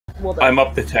I'm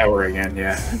up the tower again,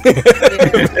 yeah.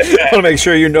 I want to make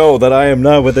sure you know that I am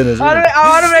not within his range. I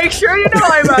want to make sure you know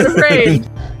I'm out of range.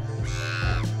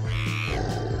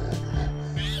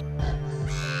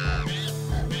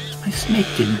 My snake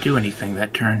didn't do anything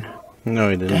that turn. No,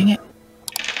 he didn't. Dang it.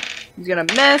 He's gonna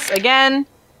miss again.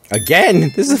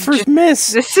 Again? This is the first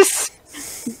miss. This is...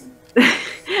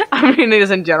 I mean,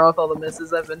 just in general with all the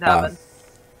misses I've been having.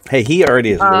 Hey, he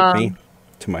already has hurt me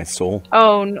to my soul.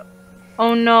 Oh, no.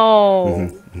 Oh, no.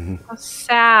 How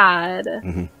sad.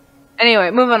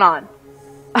 Anyway, moving on.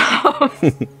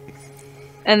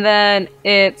 And then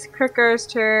it's Cricker's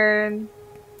turn.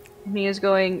 He is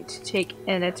going to take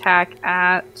an attack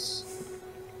at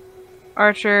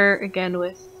Archer, again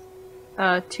with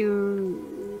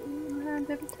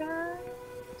 2-handed attack.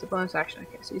 It's a bonus action.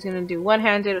 Okay, so he's going to do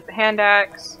one-handed with the hand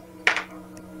axe.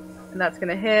 And that's going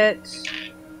to hit.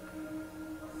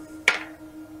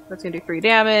 That's going to do 3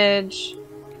 damage.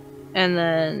 And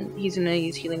then he's going to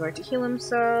use Healing Word to heal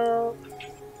himself.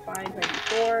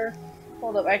 594.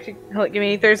 Hold up, actually, give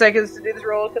me 30 seconds to do this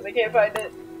roll because I can't find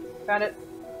it. Found it.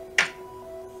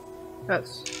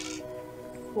 That's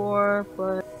 4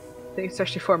 plus... I think it's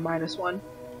actually 4 minus 1.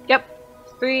 Yep.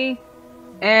 3.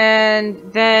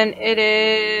 And then it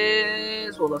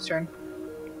is... Woldo's turn.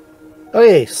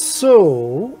 Okay,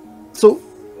 so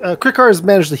Krikar has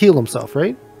managed to heal himself,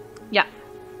 right? Yeah.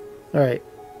 Alright.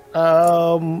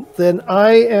 Then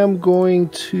I am going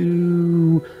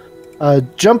to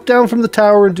jump down from the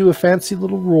tower and do a fancy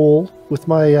little roll with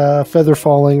my feather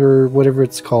falling or whatever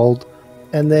it's called.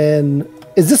 And then...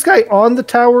 Is this guy on the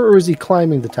tower or is he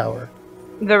climbing the tower?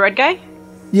 The red guy?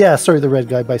 Yeah, sorry, the red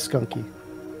guy by Skunky.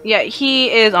 Yeah, he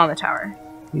is on the tower.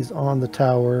 He's on the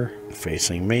tower.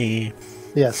 Facing me.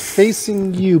 Yes,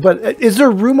 facing you. But is there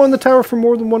room on the tower for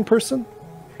more than one person?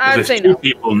 I'd say There's no. 2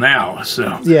 people now,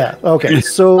 so... Yeah, okay,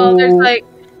 so... Well,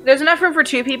 there's enough room for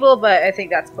 2 people, but I think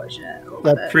that's pushing it a little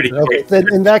bit. Pretty okay, quick. then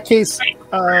in that case,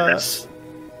 I'm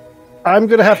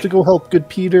going to have to go help good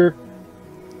Peter.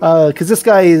 Because this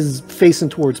guy is facing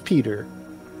towards Peter.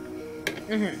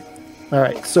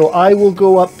 Alright, so I will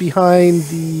go up behind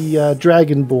the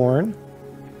Dragonborn.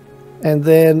 And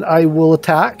then I will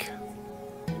attack.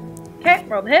 Okay,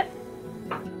 roll the hit.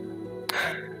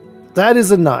 That is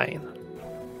a 9.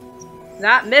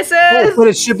 That misses! Oh, but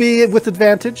it should be with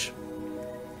advantage.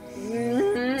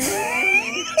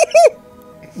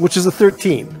 Which is a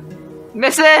 13.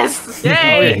 Misses!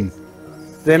 Yay!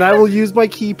 Then I will use my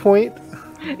key point.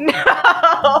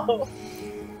 No!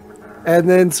 And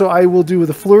then, so I will do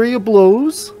with a flurry of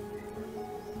blows.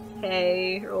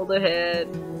 Okay, roll the hit.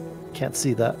 Can't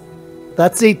see that.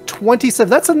 That's a 27.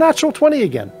 That's a natural 20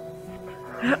 again.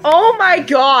 Oh my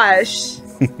gosh!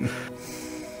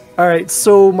 Alright,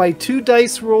 so my 2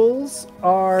 dice rolls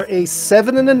are a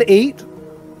 7 and an 8.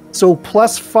 So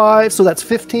plus 5, so that's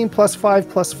 15 plus 5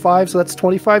 plus 5, so that's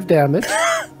 25 damage.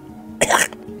 I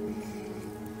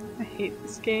hate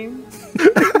this game.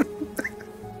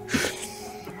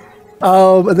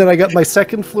 And then I got my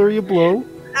second flurry of blow.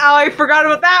 Oh, I forgot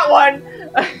about that one!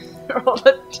 Roll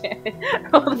the damage.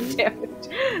 Roll the damage.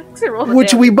 Roll the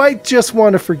Which damage. we might just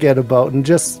want to forget about and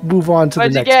just move on to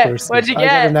What'd the you next get? person. What'd you I got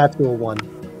a get? natural 1.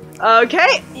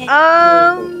 Okay.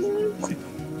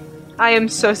 I am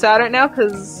so sad right now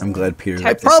because I'm glad Peter's I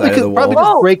at the side of the wall.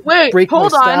 Probably just break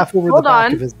hold my on, staff over the hold back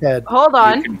on. of his head. hold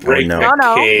on. You can break no. the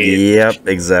No. cage. Yep,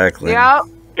 exactly. Yep.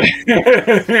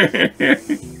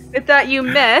 It's that you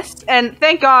missed, and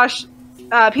thank gosh,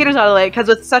 Peter's not late because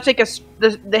with such like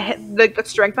the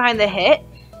strength behind the hit,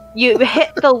 you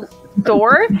hit the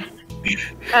door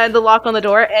and the lock on the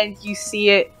door, and you see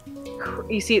it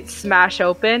smash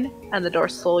open, and the door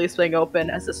slowly swing open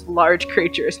as this large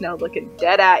creature is now looking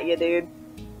dead at you, dude.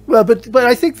 Well, but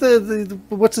I think the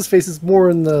what's his face is more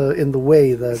in the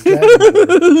way. The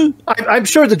Dragonborn. I'm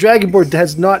sure the Dragonborn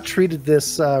has not treated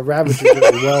this Ravager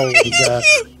very well.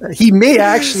 And, he may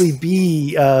actually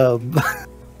be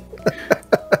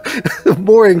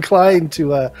more inclined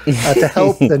to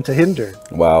help than to hinder.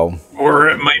 Wow. Or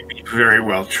it might be very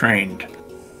well trained. Do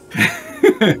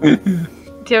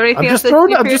you have anything I'm else just to do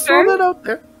throwing for your turn? that out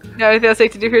there. Do you have anything else to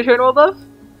do for your turn, Woldo?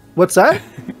 What's that?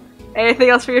 Anything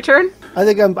else for your turn? I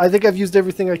think I've used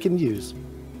everything I can use.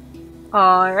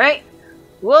 All right,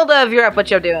 Woldo, you're up.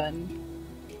 What you doing?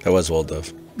 That was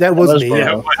Woldove. That was me.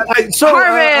 Yeah.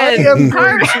 Harvin!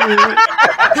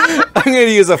 I'm going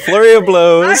to use a flurry of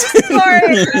blows. I'm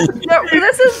sorry. No,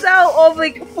 this is now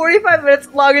like 45 minutes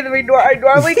longer than I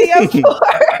normally can get for.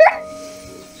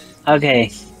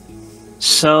 Okay.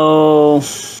 So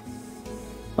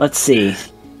let's see.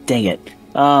 Dang it.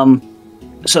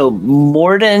 So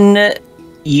Morden,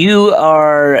 you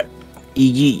are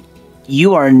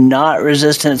you are not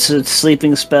resistant to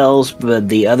sleeping spells, but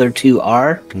the other two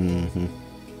are. Mm-hmm.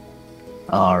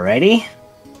 Alrighty.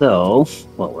 So,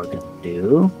 what we're going to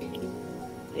do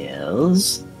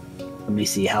is... Let me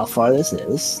see how far this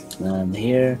is.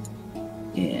 Here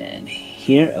and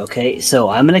here. Okay, so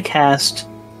I'm going to cast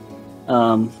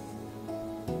a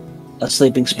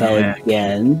sleeping spell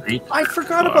again. I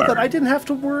forgot about that. I didn't have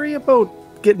to worry about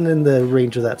getting in the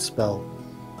range of that spell.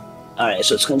 Alright,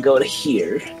 so it's going to go to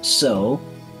here. So,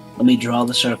 let me draw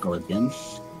the circle again.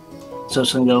 So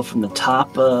it's going to go from the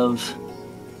top of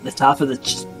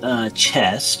the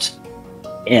chest.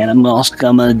 And I'm also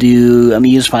going to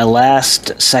use my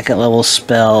last second level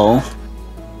spell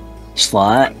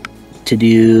slot to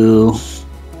do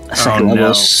a second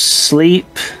level sleep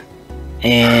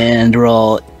and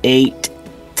roll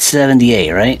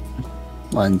 878, right?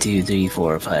 1, 2, 3,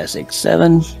 4, 5, 6,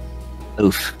 7.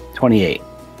 Oof, 28.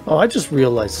 Oh, I just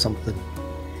realized something.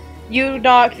 You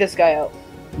knocked this guy out.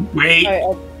 Wait.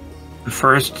 Alright, The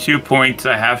first 2 points,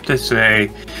 I have to say.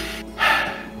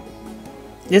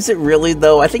 Is it really,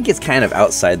 though? I think it's kind of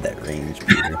outside that range.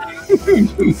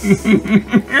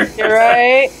 you're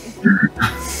right.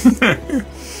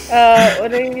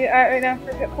 What are you at right now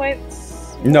for hit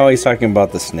points? No, he's talking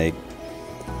about the snake.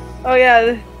 Oh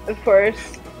yeah, of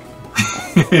course.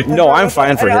 No, I'm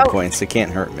fine for I hit know. points. It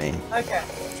can't hurt me. Okay.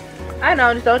 I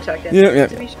know, just don't check it. Yeah.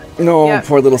 To be sure. No, Yeah.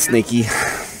 poor little snaky.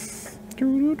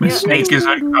 The snake is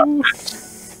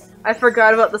unconscious. I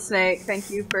forgot about the snake. Thank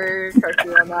you for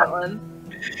correcting on that one.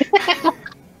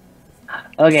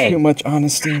 Okay, Too much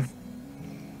honesty.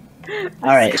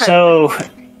 alright, so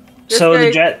This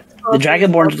the guy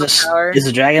Dragonborn is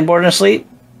the Dragonborn asleep?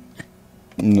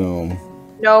 No.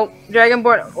 No,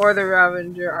 Dragonborn or the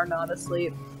Ravager are not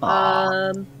asleep.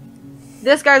 Aw.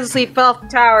 This guy's asleep, fell off the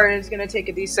tower, and is gonna take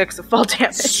a d6 of fall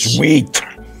damage. Sweet.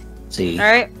 See.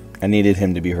 Alright? I needed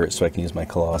him to be hurt so I can use my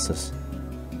Colossus.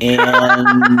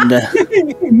 And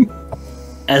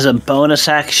as a bonus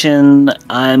action,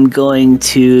 I'm going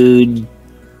to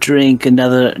drink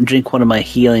one of my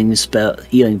healing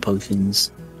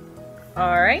potions.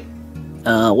 Alright.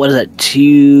 What is that?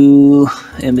 2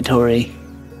 inventory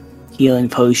healing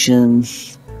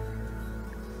potions.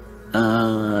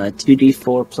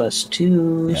 2d4 plus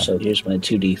 2. Yeah. So here's my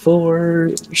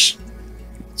 2d4s.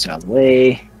 It's out of the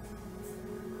way.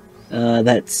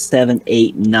 That's 7,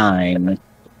 8, 9.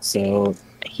 So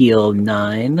heal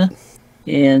 9.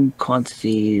 And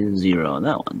quantity 0 on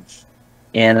that one.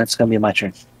 And that's going to be my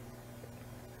turn.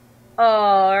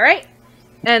 Alright.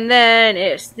 And then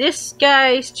it's this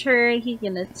guy's turn. He's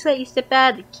gonna step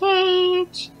out of the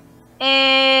cage.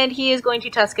 And he is going to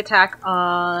tusk attack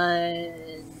on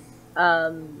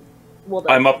Wolden.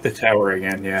 I'm up the tower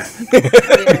again, yeah.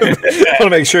 I want to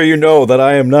make sure you know that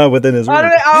I am not within his range.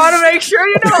 I want to make sure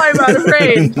you know I'm out of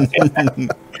range.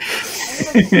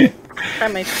 Try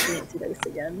my fancy dice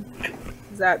again.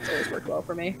 That's always worked well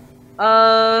for me.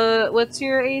 What's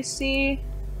your AC?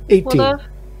 18. Wolden?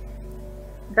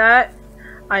 That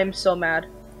I'm so mad.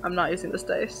 I'm not using this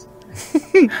dice.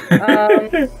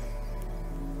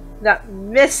 That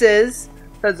misses,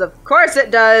 because of course it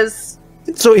does.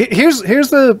 So here's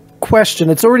the question.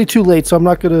 It's already too late, so I'm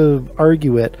not going to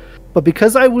argue it. But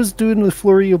because I was doing the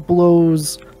flurry of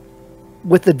blows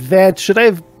with advantage, should I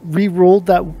have re-rolled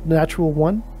that natural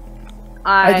one?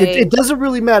 It doesn't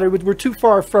really matter. We're too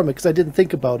far from it because I didn't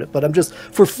think about it. But I'm just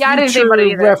for I didn't think future about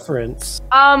it either. reference.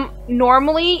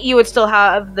 Normally you would still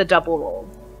have the double roll,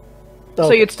 so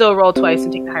Okay. you'd still roll twice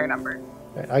and take the higher number.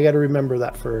 Right, I got to remember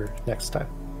that for next time.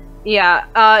 Yeah,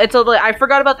 I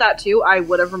forgot about that too. I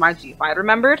would have reminded you if I had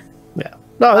remembered. Yeah.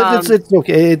 No, it's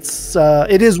okay.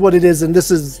 It is what it is, and this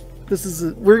is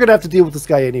we're gonna have to deal with this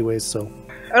guy anyways. So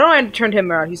I don't want to turn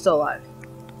him around. He's still alive.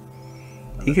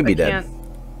 He could be dead. Can't.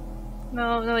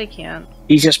 No, he can't.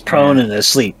 He's just prone and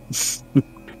asleep.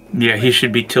 Yeah, he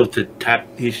should be tilted,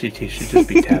 tapped. He should just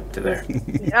be tapped to there.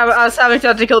 I was having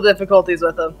technical difficulties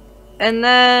with him. And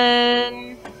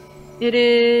then it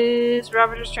is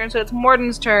Ravager's turn, so it's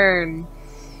Morden's turn.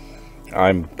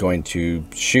 I'm going to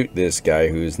shoot this guy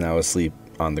who's now asleep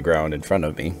on the ground in front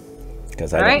of me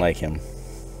because I don't Alright. like him.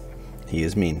 He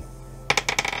is mean.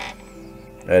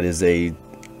 That is a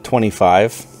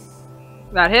 25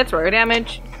 That hits. Roll your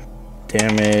damage.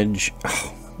 damage.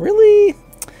 Oh, really?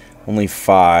 Only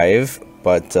 5,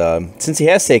 but since he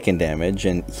has taken damage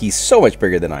and he's so much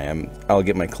bigger than I am, I'll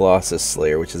get my Colossus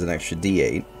Slayer, which is an extra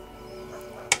D8.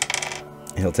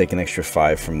 He'll take an extra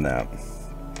 5 from that.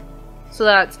 So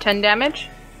that's 10 damage.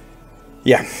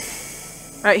 Yeah.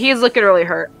 Alright, he's looking really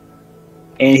hurt.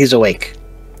 And he's awake.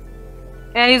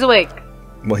 And he's awake.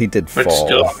 Well, he did But fall.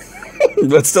 still.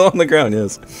 But still on the ground,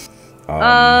 yes.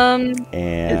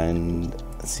 And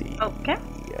let's see. Okay.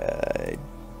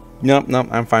 Nope,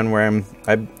 I'm fine where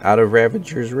I'm out of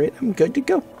Ravager's rate. I'm good to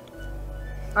go.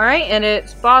 Alright, and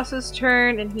it's boss's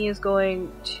turn, and he is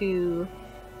going to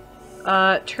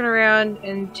turn around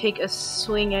and take a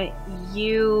swing at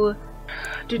you.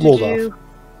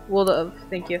 Woldov,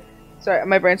 thank you. Sorry,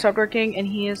 my brain stopped working, and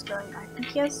he is going, I think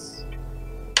he has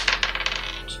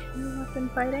 2 weapon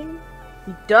fighting?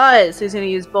 He does! So he's going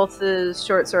to use both his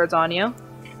short swords on you.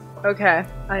 Okay,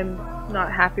 I'm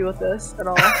not happy with this at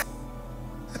all.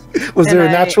 Was there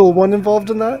a natural one involved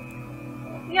in that?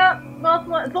 Yeah,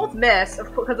 both miss,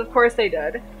 because of course they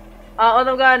did. One of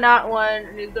them got a nat 1,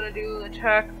 and he's gonna do a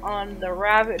check on the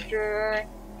Ravager.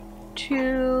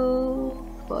 2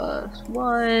 plus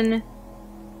 1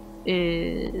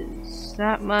 is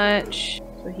that much,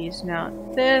 so he's now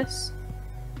this.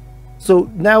 So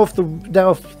now if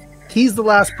he's the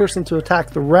last person to attack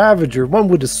the Ravager, one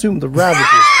would assume the Ravager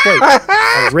is quite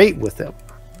irate with him.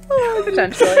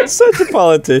 Potentially. Such a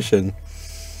politician.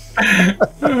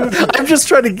 I'm just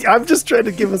trying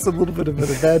to give us a little bit of an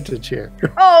advantage here.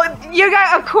 Oh, you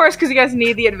guys, of course, because you guys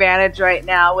need the advantage right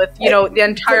now with, the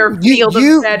entire field of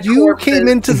dead You corpses. came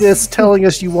into this telling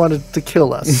us you wanted to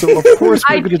kill us, so of course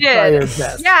we're going to try our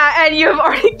best. Yeah, and you have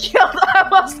already killed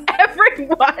almost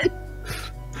everyone.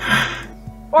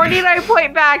 Or need I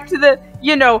point back to the,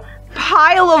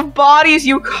 pile of bodies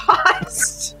you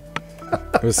caused?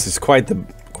 This is quite the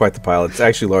pile. It's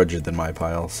actually larger than my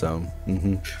pile, so.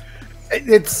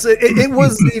 It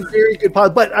was a very good pile,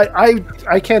 but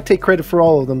I can't take credit for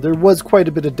all of them. There was quite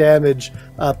a bit of damage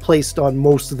placed on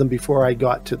most of them before I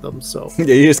got to them. So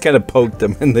yeah, you just kind of poked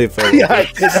them and they fell. Yeah, I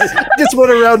just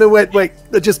went around and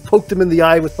I just poked them in the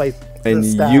eye with my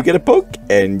staff. You get a poke,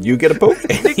 and you get a poke,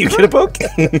 and you get a poke.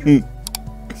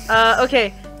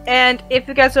 Okay, and if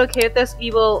you guys are okay with this, we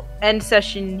will end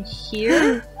session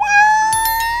here.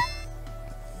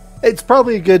 It's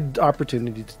probably a good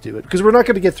opportunity to do it, because we're not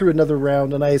going to get through another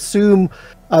round, and I assume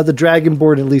the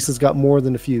Dragonborn at least has got more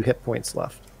than a few hit points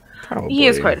left. Probably. He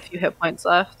has quite a few hit points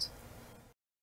left.